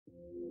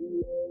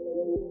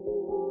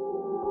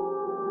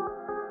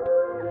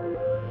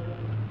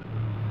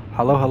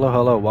Hello, hello,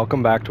 hello.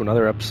 Welcome back to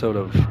another episode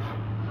of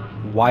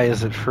Why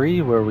Is It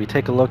Free, where we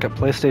take a look at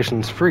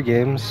PlayStation's free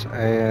games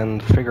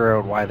and figure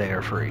out why they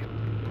are free.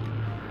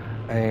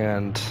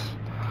 And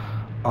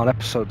on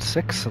episode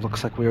 6, it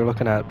looks like we are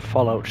looking at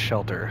Fallout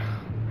Shelter.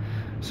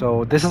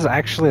 So this is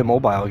actually a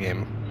mobile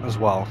game as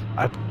well.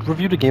 I've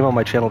reviewed a game on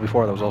my channel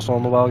before that was also a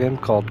mobile game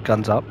called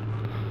Guns Up.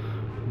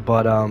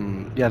 But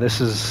yeah,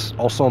 this is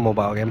also a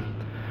mobile game.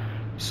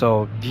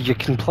 So you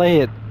can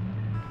play it,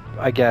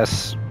 I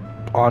guess,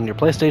 on your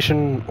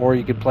PlayStation, or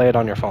you could play it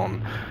on your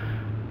phone.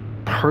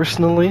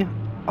 Personally,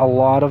 a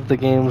lot of the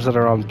games that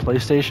are on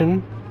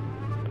PlayStation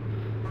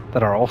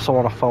that are also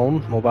on a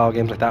phone, mobile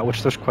games like that,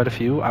 which there's quite a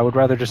few, I would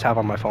rather just have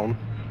on my phone,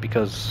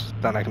 because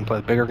then I can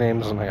play the bigger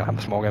games and I can have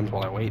the small games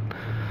while I wait.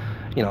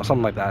 You know,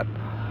 something like that.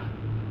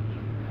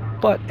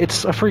 But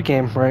it's a free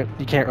game, right?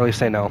 You can't really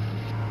say no.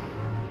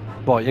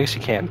 Well, I guess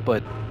you can,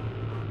 but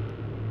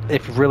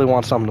if you really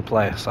want something to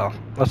play, so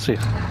let's see.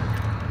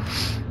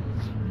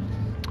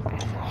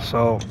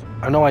 So,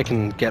 I know I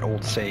can get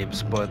old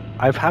saves, but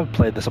I have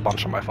played this a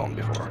bunch on my phone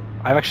before.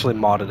 I've actually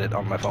modded it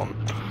on my phone.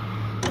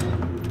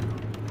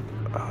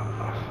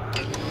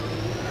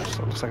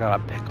 So it looks like I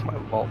gotta pick my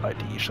vault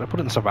ID. Should I put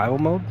it in survival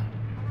mode?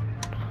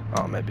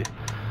 Oh, maybe.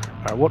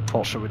 Alright, what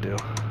vault should we do?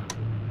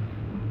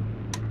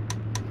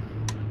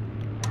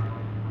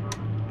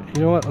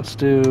 You know what, let's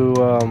do,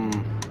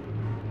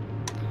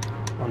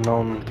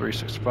 unknown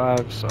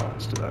 365, so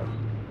let's do that.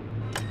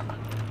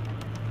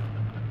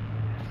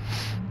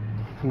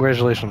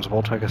 Congratulations,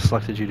 Vault-Tec has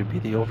selected you to be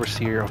the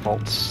overseer of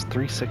Vaults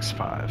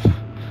 365.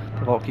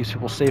 The vault keeps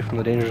people safe from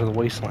the dangers of the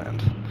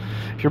wasteland.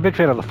 If you're a big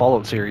fan of the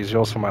Fallout series, you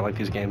also might like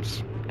these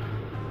games.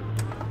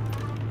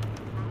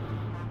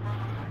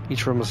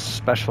 Each room is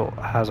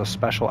has a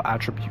special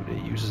attribute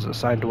it uses.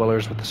 Assign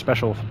dwellers with the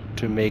special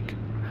to make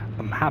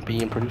them happy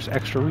and produce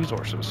extra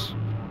resources.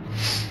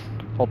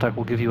 Vault-Tec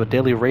will give you a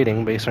daily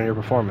rating based on your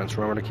performance.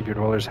 Remember to keep your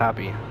dwellers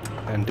happy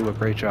and do a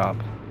great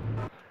job.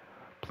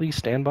 Please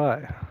stand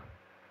by.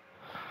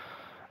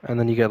 And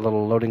then you get a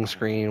little loading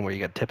screen where you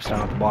get tips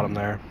down at the bottom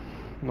there.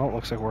 Well, it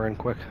looks like we're in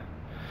quick.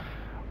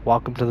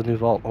 Welcome to the new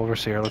vault,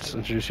 Overseer. Let's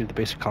introduce you to the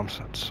basic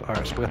concepts.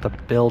 Alright, so we have the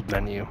build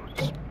menu.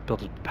 Let's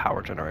build a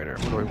power generator.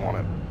 Where do we want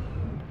it?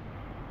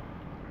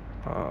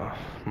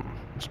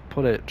 Let's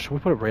put it... Should we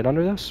put it right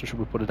under this, or should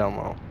we put it down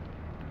low?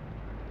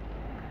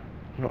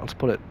 No, let's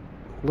put it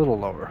a little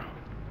lower.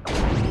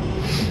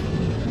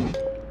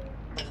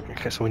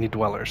 Okay, so we need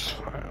dwellers.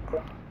 Alright.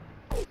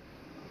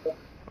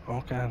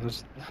 Okay,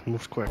 this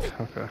moves quick.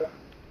 Okay.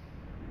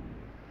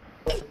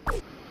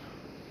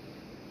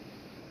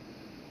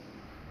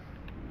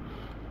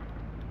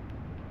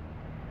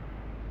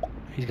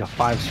 He's got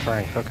 5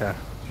 strength. Okay.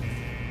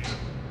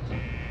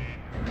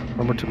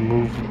 Remember to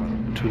move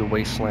to the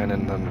wasteland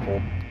and then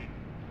hold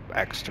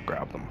X to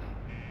grab them.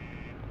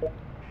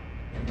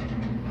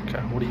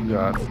 Okay, what do you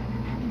got?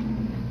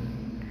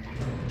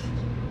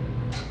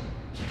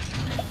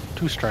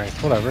 2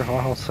 strength. Whatever.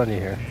 I'll send you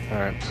here. All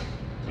right.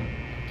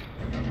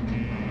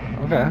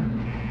 Okay.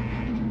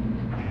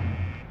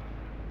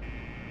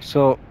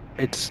 So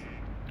it's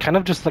kind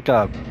of just like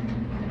a,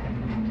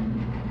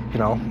 you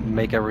know,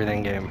 make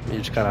everything game. You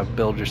just kind of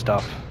build your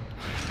stuff.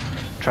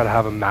 Try to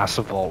have a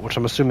massive vault, which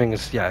I'm assuming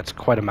is, yeah, it's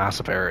quite a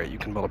massive area. You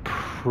can build a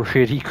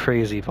pretty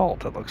crazy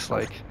vault, it looks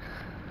like.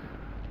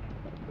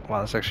 Wow,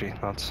 that's actually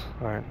nuts.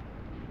 Alright.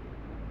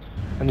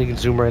 And you can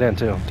zoom right in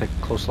too. Take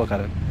a close look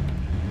at it.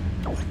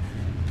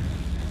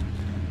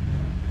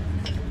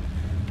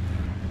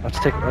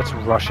 Let's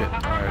rush it.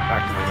 Alright,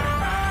 activate it.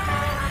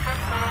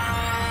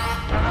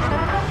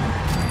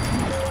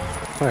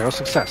 Alright, well,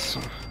 success.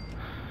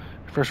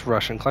 First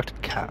rush and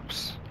collected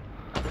caps,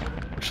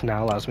 which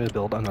now allows me to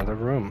build another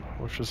room,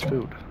 which is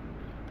food.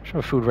 Should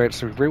have food right,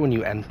 so right when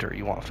you enter,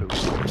 you want food.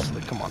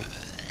 Seriously, come on.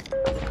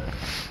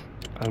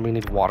 And we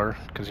need water,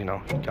 because, you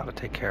know, you gotta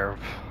take care of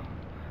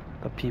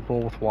the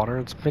people with water.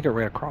 Let's make it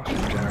right across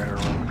the generator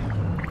room.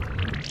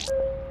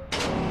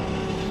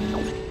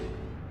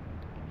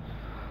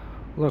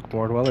 Look,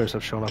 more dwellers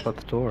have shown up at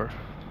the door.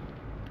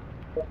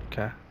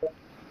 Okay.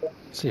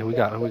 Let's see who we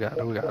got, who we got.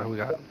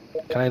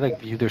 Can I, like,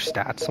 view their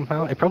stats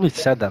somehow? It probably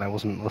said that. I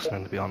wasn't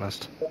listening, to be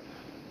honest.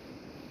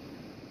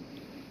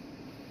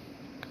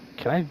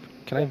 Can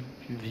I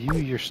view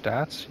your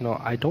stats? You know,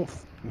 I don't...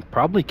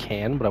 Probably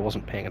can, but I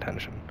wasn't paying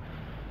attention.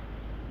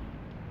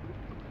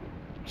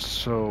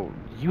 So,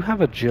 you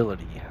have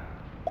agility.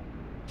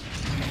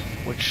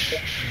 Which...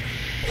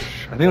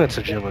 I think that's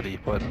agility,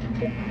 but...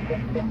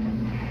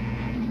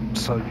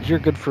 So, you're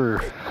good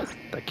for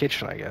the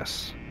kitchen, I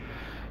guess.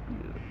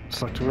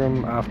 Select a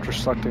room. After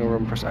selecting a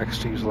room, press X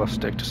to use the left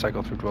stick to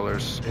cycle through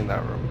dwellers in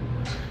that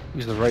room.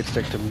 Use the right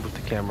stick to move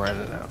the camera in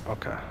and out.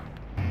 Okay.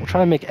 We'll try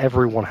to make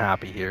everyone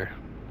happy here.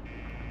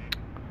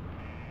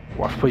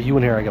 Well, if I put you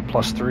in here, I get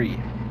 +3.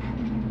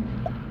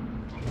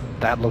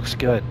 That looks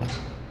good.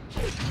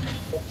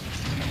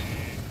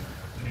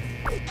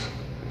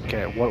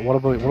 Okay, what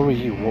about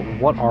you?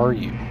 What are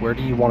you? Where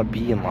do you want to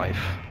be in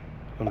life?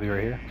 Want to be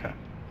right here? Okay.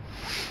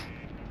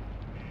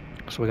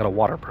 So we got a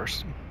water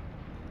person.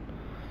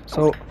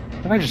 So,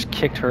 then I just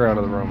kicked her out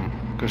of the room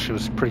because she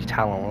was pretty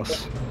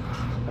talentless.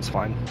 That's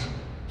fine.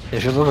 Yeah,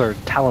 she's literally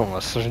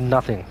talentless. There's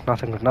nothing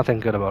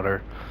good about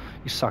her.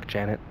 You suck,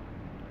 Janet.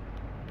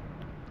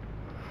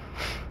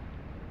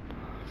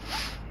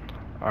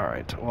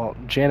 Alright, well,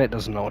 Janet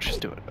doesn't know what she's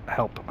doing.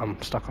 Help,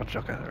 I'm stuck on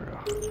Joker. There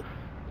we go.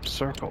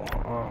 Circle.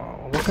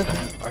 Look at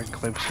that. I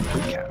claimed some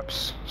fruit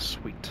caps.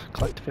 Sweet.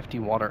 Collect 50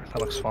 water. That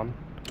looks fun.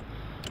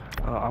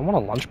 I want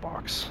a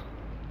lunchbox.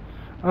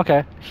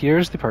 Okay,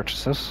 here's the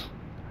purchases.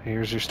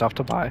 Here's your stuff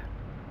to buy.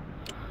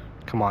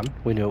 Come on,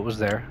 we knew it was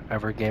there.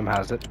 Every game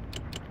has it.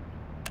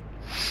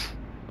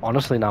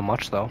 Honestly, not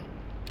much though.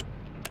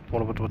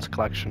 What's a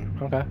collection?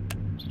 Okay,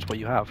 that's what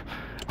you have.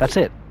 That's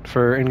it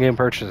for in-game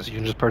purchases. You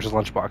can just purchase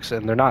lunchbox,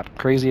 and they're not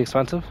crazy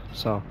expensive.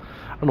 So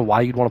I don't know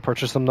why you'd want to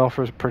purchase them though.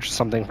 Purchase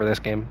something for this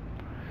game,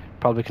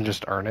 probably can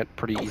just earn it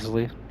pretty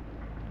easily.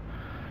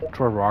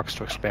 Draw rocks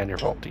to expand your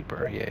vault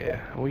deeper.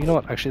 Yeah. Well, you know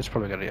what? Actually, it's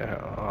probably a good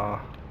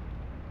idea.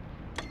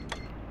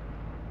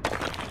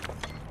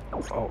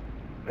 Oh,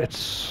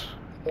 it's.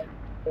 You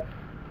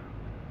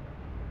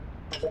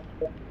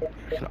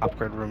can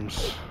upgrade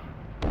rooms.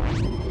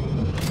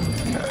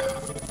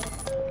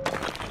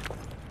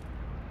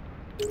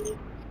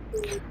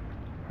 Okay.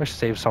 I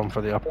saved some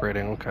for the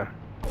upgrading. Okay.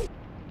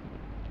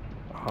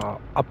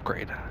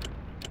 Upgrade.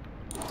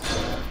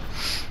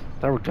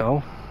 There we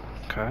go.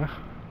 Okay.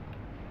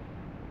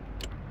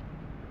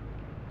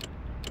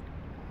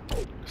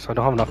 So I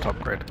don't have enough to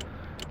upgrade.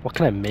 What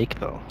can I make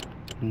though?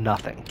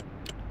 Nothing.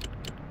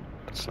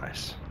 That's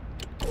nice.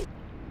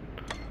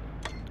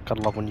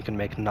 Gotta love when you can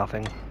make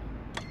nothing.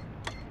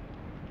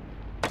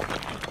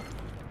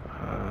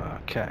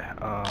 Okay,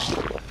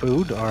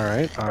 food,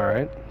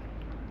 alright.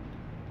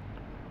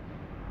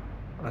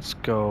 Let's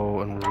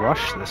go and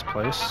rush this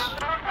place.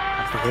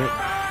 Activate.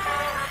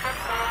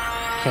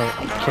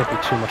 Can't be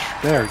too much.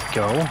 There we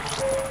go.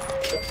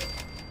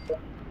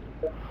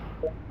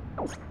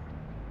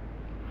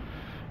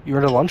 You're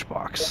in a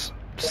lunchbox.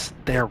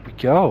 There we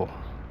go.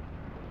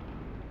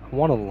 I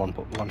want a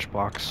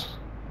lunchbox.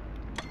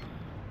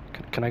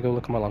 Can I go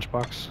look at my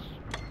lunchbox?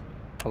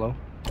 Hello?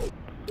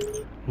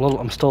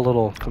 I'm still a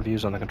little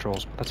confused on the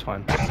controls, but that's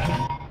fine.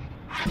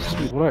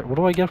 Sweet. What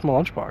do I get from a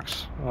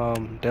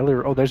lunchbox? Daily.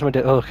 Oh, there's my.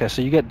 Oh, okay,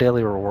 so you get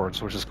daily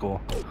rewards, which is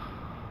cool.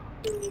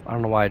 I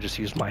don't know why I just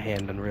used my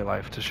hand in real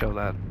life to show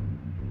that.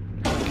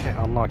 Okay,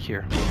 unlock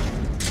here.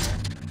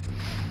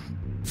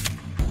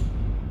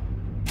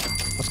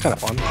 That's kind of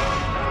fun.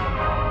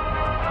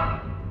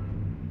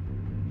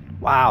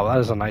 Wow, that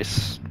is a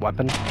nice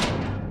weapon.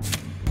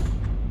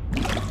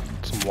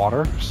 Some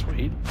water,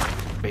 sweet.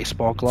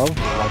 Baseball glove,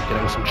 love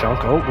getting some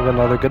junk. Oh, we got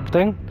another good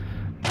thing.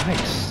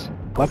 Nice.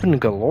 Weapon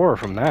galore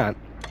from that.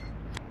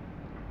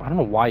 I don't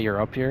know why you're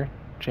up here,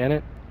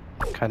 Janet.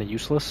 Kind of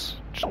useless.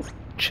 Just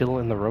chill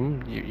in the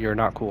room. You're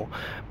not cool.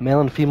 Male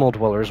and female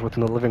dwellers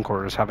within the living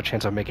quarters have a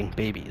chance of making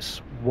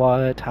babies.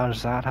 What? How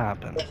does that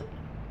happen?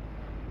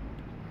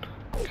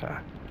 Okay.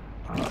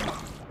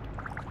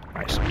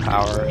 Nice, some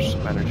power,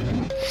 some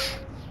energy.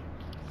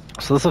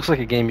 So this looks like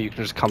a game you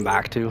can just come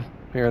back to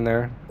here and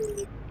there.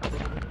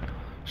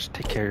 Just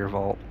take care of your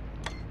vault.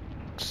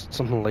 Just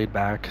something laid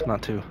back,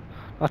 not too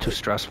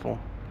stressful.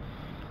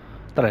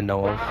 That I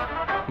know of.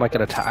 Might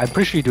get attacked. I'm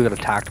pretty sure you do get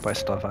attacked by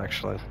stuff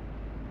actually,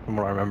 from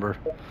what I remember.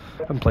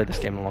 I haven't played this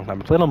game in a long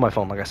time. I played it on my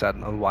phone, like I said,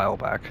 a while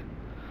back.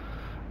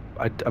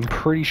 I'm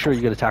pretty sure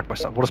you get attacked by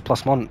stuff. What is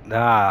 +1?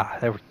 Ah,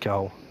 there we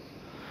go.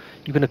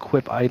 You can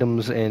equip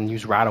items and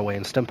use Radaway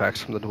and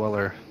Stimpaks from the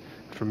Dweller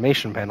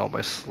information panel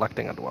by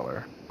selecting a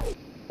Dweller.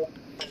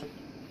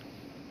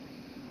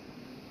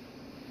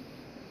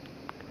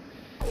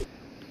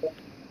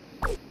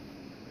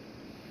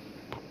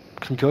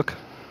 Can you cook?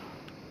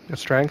 You got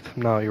strength?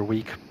 No, you're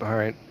weak.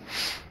 Alright.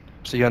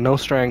 So you got no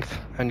strength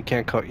and you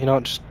can't cook. You know,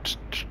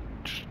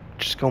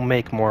 just go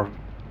make more.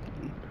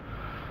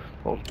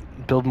 Well,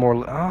 build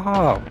more.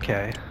 Oh,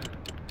 okay.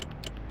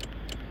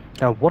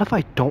 Now, what if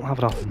I don't have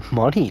enough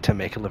money to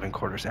make a living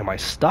quarters? Am I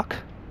stuck?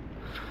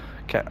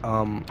 Okay,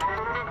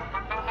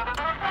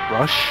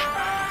 rush.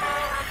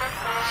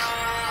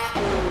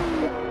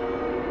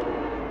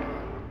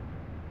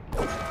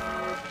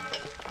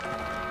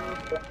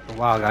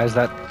 Wow, guys,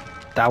 that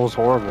was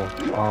horrible.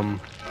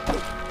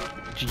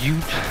 You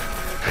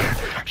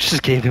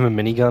just gave him a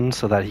minigun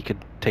so that he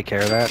could take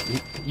care of that.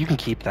 You can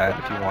keep that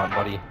if you want,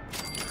 buddy.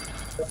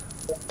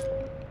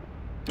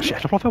 Actually, I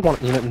don't know if I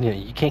want. You know,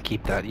 you can't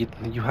keep that.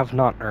 You have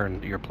not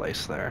earned your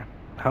place there.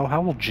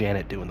 How will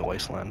Janet do in the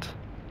wasteland?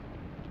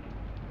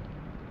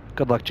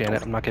 Good luck,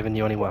 Janet. I'm not giving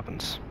you any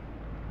weapons.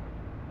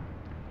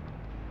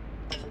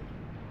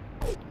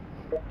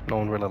 No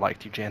one really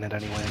liked you, Janet,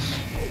 anyways.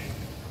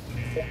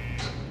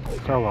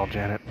 Farewell,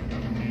 Janet.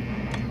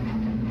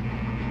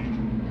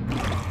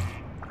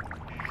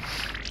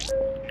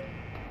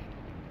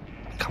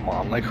 Come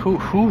on, like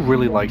who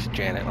really likes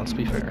Janet? Let's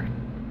be fair.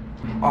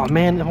 Oh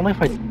man, only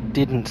if I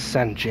didn't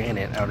send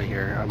Janet out of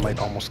here, I might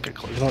almost get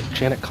close. You know what,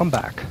 Janet, come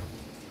back.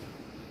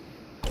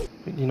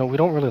 You know, we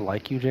don't really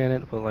like you,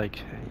 Janet, but like,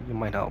 you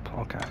might help.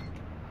 Okay.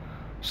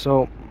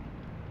 So,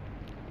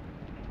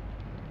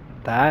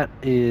 that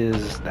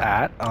is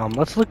that.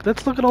 Let's look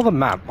at all the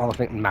maps, all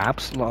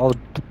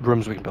the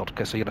rooms we can build.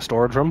 Okay, so you get a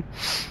storage room,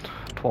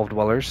 12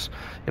 dwellers.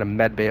 You get a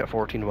med bay at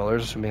 14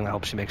 dwellers, assuming that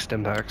helps you make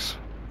stim packs.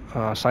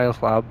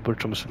 Science lab,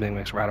 which I'm assuming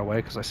makes right away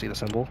because I see the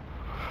symbol.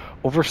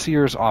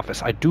 Overseer's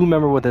office. I do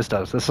remember what this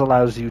does. This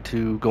allows you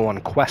to go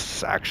on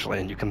quests actually,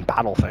 and you can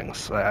battle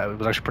things. It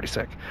was actually pretty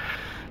sick.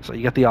 So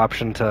you get the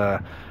option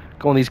to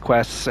go on these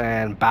quests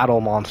and battle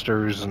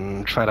monsters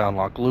and try to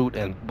unlock loot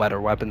and better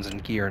weapons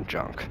and gear and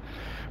junk.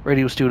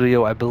 Radio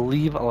Studio, I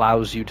believe,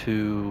 allows you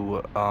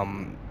to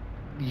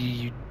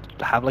you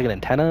have like an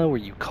antenna where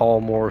you call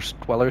more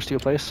dwellers to your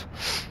place.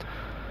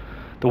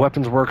 The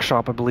Weapons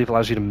Workshop, I believe,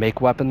 allows you to make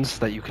weapons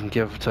that you can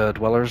give to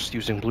dwellers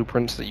using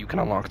blueprints that you can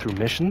unlock through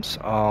missions.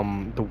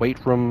 The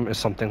Weight Room is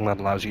something that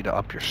allows you to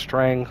up your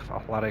strength,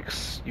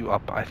 athletics, you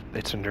up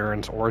its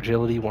endurance or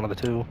agility, one of the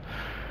two.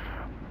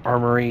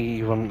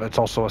 Armory, it's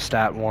also a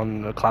stat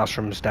one. The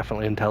Classroom is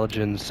definitely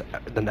intelligence.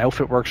 The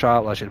Outfit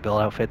Workshop allows you to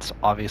build outfits,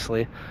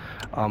 obviously.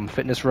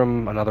 Fitness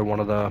Room, another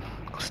one of the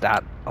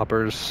stat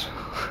uppers.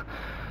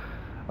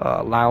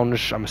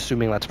 Lounge, I'm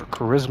assuming that's for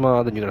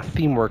charisma. Then you got a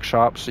theme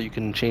workshop, so you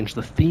can change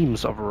the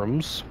themes of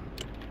rooms.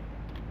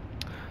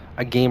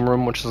 A game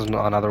room, which is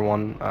another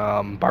one.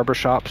 Barber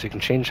shop, so you can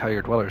change how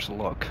your dwellers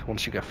look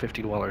once you get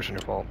 50 dwellers in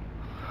your vault.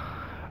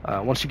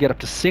 Once you get up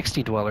to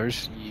 60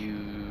 dwellers, you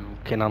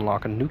can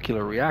unlock a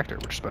nuclear reactor,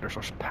 which is a better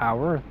source of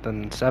power.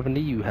 Then 70,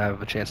 you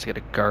have a chance to get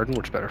a garden,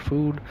 which is better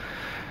food.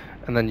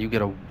 And then you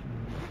get a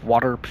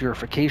water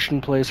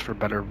purification place for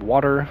better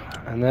water,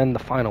 and then the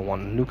final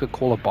one,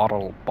 Nuka-Cola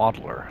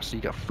bottler. So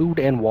you get food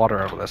and water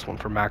out of this one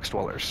for max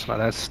dwellers. Now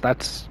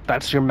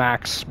that's your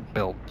max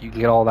build. You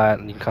can get all that,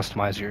 and you can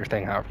customize your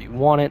thing however you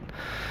want it.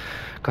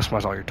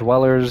 Customize all your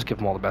dwellers, give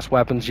them all the best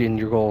weapons, and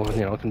your goal,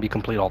 can be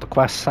complete all the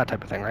quests, that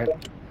type of thing, right?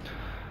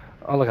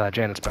 Oh, look at that,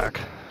 Janet's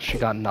back. She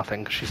got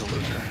nothing because she's a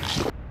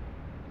loser.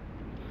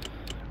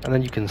 And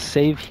then you can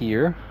save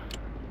here.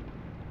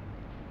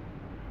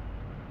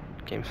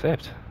 Game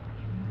saved.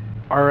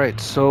 Alright,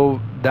 so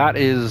that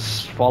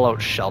is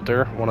Fallout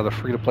Shelter, one of the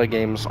free-to-play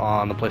games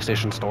on the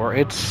PlayStation Store.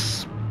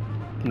 It's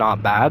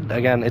not bad.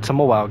 Again, it's a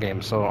mobile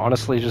game, so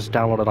honestly just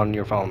download it on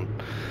your phone.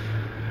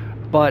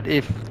 But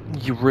if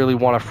you really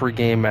want a free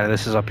game and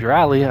this is up your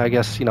alley, I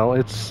guess,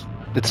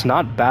 it's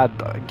not a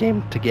bad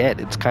game to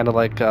get. It's kind of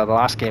like the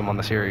last game on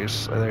the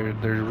series. There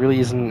really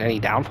isn't any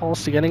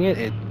downfalls to getting it.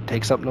 It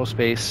takes up no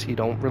space. You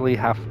don't really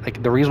have...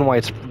 there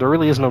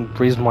really is no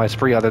reason why it's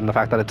free other than the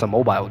fact that it's a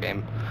mobile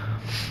game.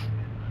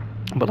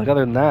 But other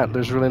than that,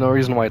 there's really no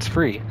reason why it's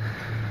free.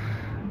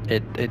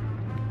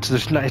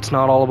 It's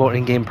not all about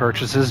in-game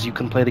purchases. You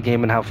can play the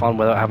game and have fun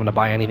without having to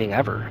buy anything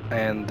ever,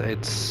 and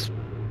it's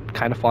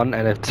kind of fun.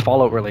 And it's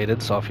Fallout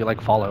related, so if you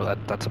like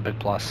Fallout, that's a big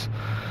plus.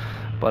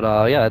 But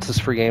yeah, it's this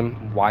free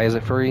game. Why is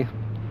it free?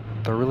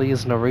 There really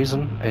is no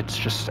reason. It's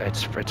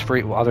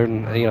free. Other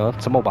than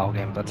it's a mobile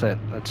game. That's it.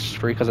 It's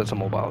free because it's a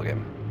mobile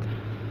game.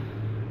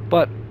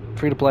 But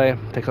free to play,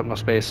 takes up no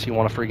space. You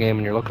want a free game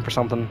and you're looking for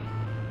something.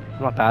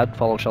 Not bad,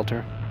 Fallout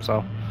Shelter,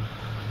 so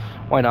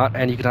why not?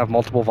 And you can have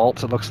multiple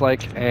vaults, it looks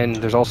like, and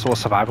there's also a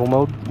survival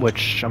mode,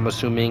 which I'm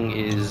assuming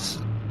is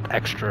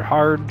extra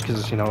hard,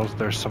 because,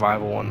 there's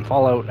survival in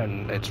Fallout,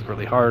 and it's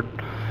really hard.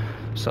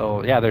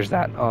 So, yeah, there's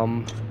that.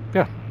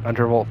 Yeah,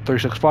 under Vault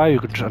 365, you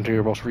could just enter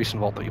your most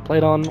recent vault that you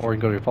played on, or you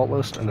can go to your vault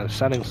list, and then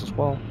settings as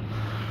well.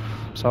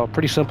 So,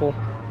 pretty simple,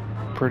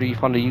 pretty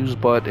fun to use,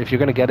 but if you're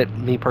going to get it,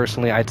 me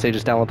personally, I'd say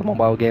just download the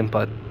mobile game,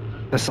 but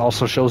this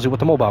also shows you what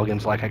the mobile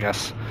game's like, I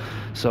guess.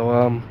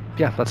 So,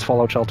 yeah, that's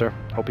Fallout Shelter.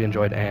 Hope you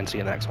enjoyed, and see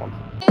you in the next one.